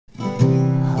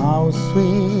How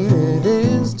sweet it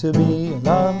is to be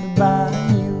loved by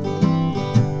you.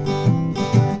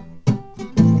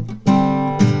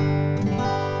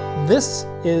 This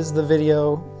is the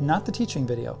video, not the teaching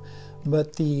video,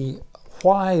 but the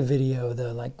why video,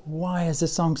 the like, why is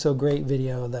this song so great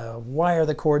video, the why are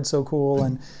the chords so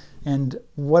cool, and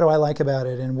what do I like about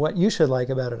it, and what you should like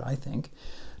about it, I think.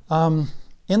 In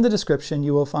the description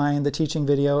you will find the teaching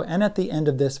video, and at the end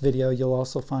of this video you'll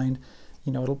also find,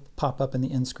 you know, it'll pop up in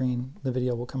the end screen. The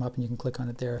video will come up and you can click on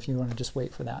it there if you want to just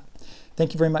wait for that.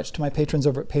 Thank you very much to my patrons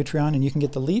over at Patreon, and you can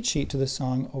get the lead sheet to this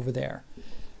song over there.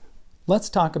 Let's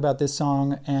talk about this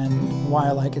song and why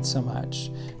I like it so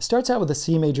much. It starts out with a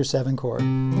C major 7 chord.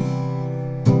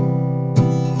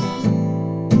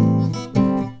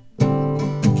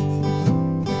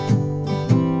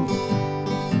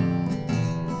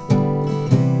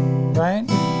 Right?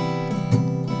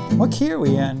 What key are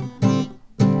we in?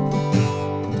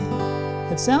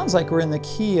 It sounds like we're in the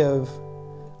key of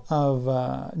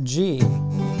G.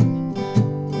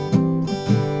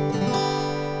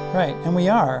 Right, and we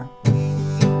are.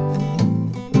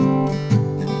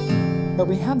 But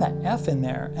we have that F in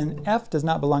there, and F does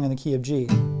not belong in the key of G.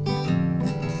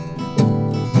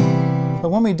 But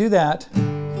when we do that,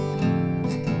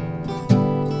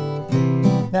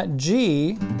 that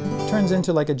G turns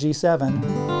into like a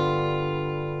G7,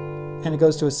 and it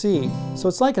goes to a C. So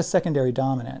it's like a secondary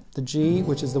dominant. The G,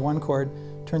 which is the 1 chord,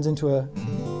 turns into a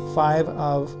 5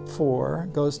 of 4,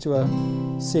 goes to a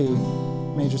C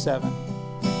major 7.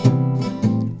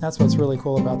 That's what's really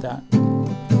cool about that.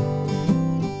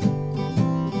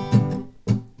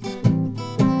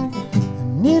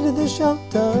 I needed the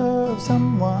shelter of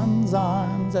someone's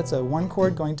arms. That's a 1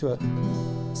 chord going to a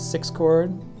 6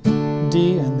 chord,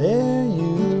 D, and there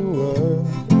you were.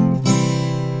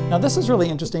 Now this is really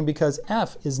interesting because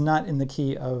F is not in the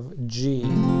key of G.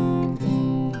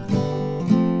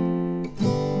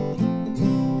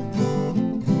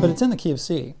 But it's in the key of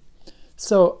C.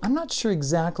 So I'm not sure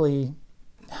exactly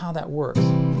how that works.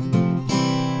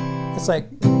 It's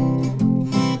like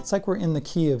we're in the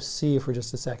key of C for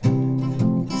just a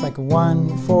second. It's like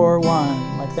 1, 4,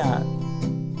 1, like that.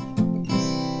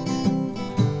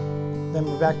 Then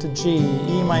we're back to G,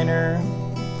 E minor,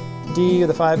 D,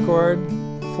 the 5 chord,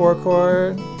 4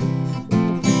 chord,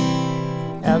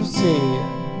 F, C.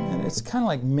 And it's kind of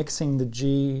like mixing the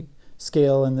G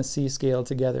scale and the C scale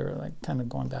together, like kind of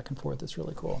going back and forth. It's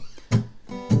really cool.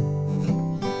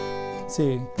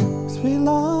 C, sweet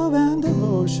love and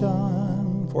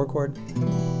devotion, 4 chord,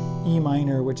 E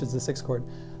minor, which is the 6 chord,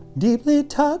 deeply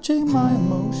touching my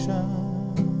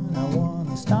emotion, I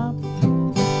wanna stop.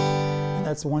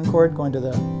 That's 1 chord going to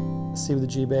the C with the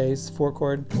G bass, 4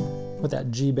 chord with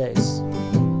that G bass.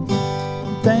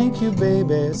 Thank you,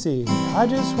 baby, C, I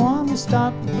just wanna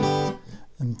stop,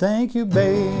 and thank you,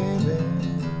 baby.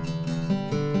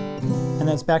 And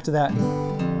that's back to that,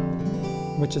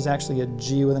 which is actually a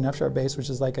G with an F sharp bass, which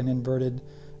is like an inverted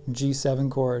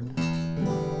G7 chord.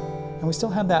 And we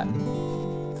still have that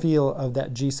feel of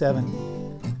that G7.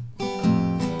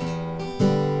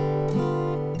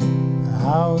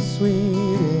 How sweet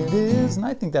it is, and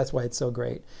I think that's why it's so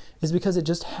great, is because it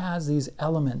just has these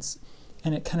elements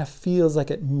and it kind of feels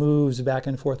like it moves back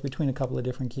and forth between a couple of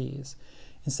different keys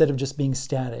instead of just being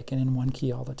static and in one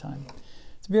key all the time.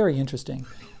 It's very interesting.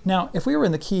 Now, if we were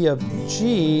in the key of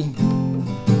G,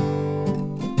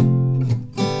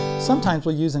 sometimes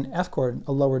we'll use an F chord,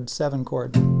 a lowered 7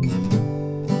 chord.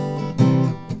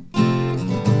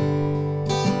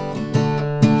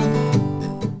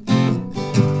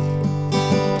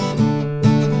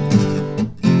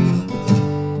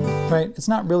 Right? It's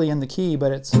not really in the key,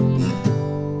 but it's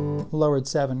lowered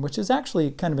 7, which is actually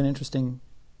kind of an interesting,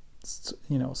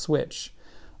 you know, switch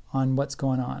on what's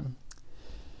going on.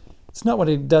 It's not what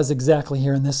it does exactly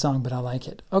here in this song, but I like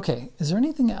it. Okay, is there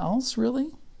anything else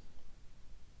really?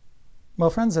 Well,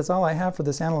 friends, that's all I have for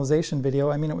this analyzation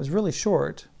video. I mean, it was really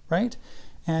short, right?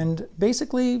 And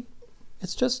basically,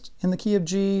 it's just in the key of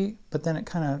G, but then it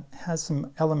kind of has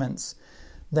some elements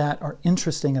that are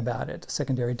interesting about it.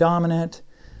 Secondary dominant,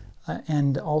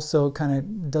 and also kind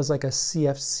of does like a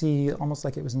CFC, almost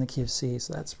like it was in the key of C.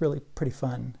 So that's really pretty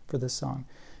fun for this song.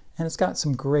 And it's got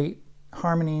some great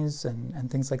harmonies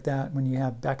and things like that when you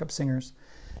have backup singers.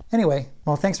 Anyway,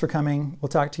 well, thanks for coming. We'll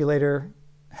talk to you later.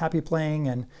 Happy playing,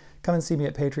 and come and see me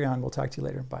at Patreon. We'll talk to you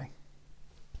later. Bye.